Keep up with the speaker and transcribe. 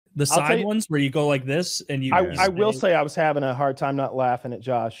The side ones where you go like this and you. I will say I was having a hard time not laughing at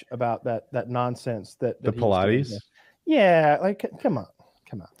Josh about that nonsense that the Pilates. Yeah, like come on.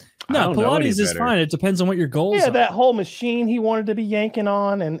 No, Pilates is fine. It depends on what your goals are. Yeah, that whole machine he wanted to be yanking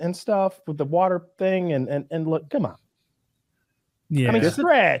on and stuff with the water thing and look, come on. Yeah, I mean,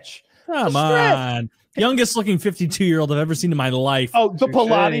 stretch. Come on. Youngest looking 52-year-old I've ever seen in my life. Oh, the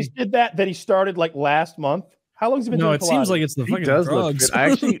Pilates did that he started like last month. How long has he been doing Pilates? No, it seems like it's the fucking drugs.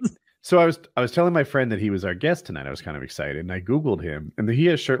 I actually, so I was telling my friend that he was our guest tonight. I was kind of excited, and I Googled him, and he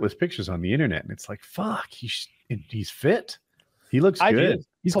has shirtless pictures on the internet, and it's like, fuck, he's fit. He looks good.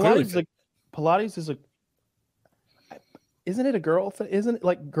 He's Pilates is a. Isn't it a girl? Isn't it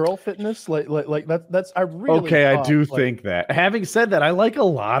like girl fitness? Like that's I really okay. I do think that. Having said that, I like a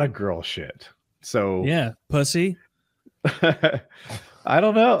lot of girl shit. So yeah, pussy. I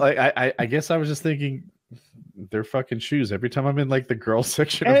don't know. Like I guess I was just thinking they're fucking shoes. Every time I'm in like the girl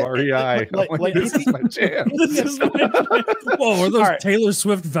section of REI, like this is my jam. Whoa, are those Taylor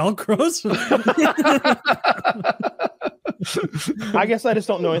Swift Velcros? I guess I just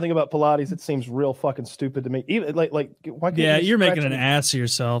don't know anything about Pilates. It seems real fucking stupid to me. Even like why can't you're making an ass of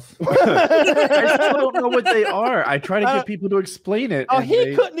yourself. I still don't know what they are. I try to get people to explain it. Oh,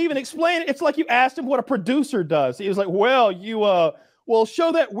 he couldn't even explain it. It's like you asked him what a producer does. He was like, "Well, well,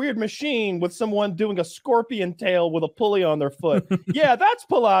 show that weird machine with someone doing a scorpion tail with a pulley on their foot." Yeah, that's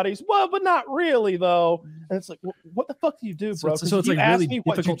Pilates. Well, but not really though. And it's like, what the fuck do you do, bro? So it's you like asked really me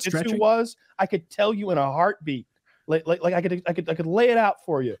what difficult jiu-jitsu stretching was, I could tell you in a heartbeat. Like I could lay it out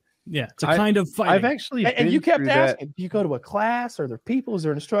for you. Yeah, it's a kind of fighting. I've actually and you kept asking, do you go to a class or are there people? Is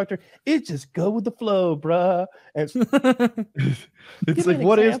there an instructor? It just go with the flow, bruh. And it's like,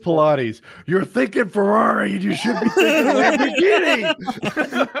 what is Pilates? You're thinking Ferrari, and you should be thinking Lamborghini.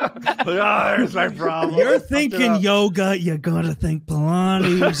 There's my problem. You're thinking yoga, you gotta think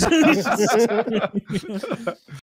Pilates.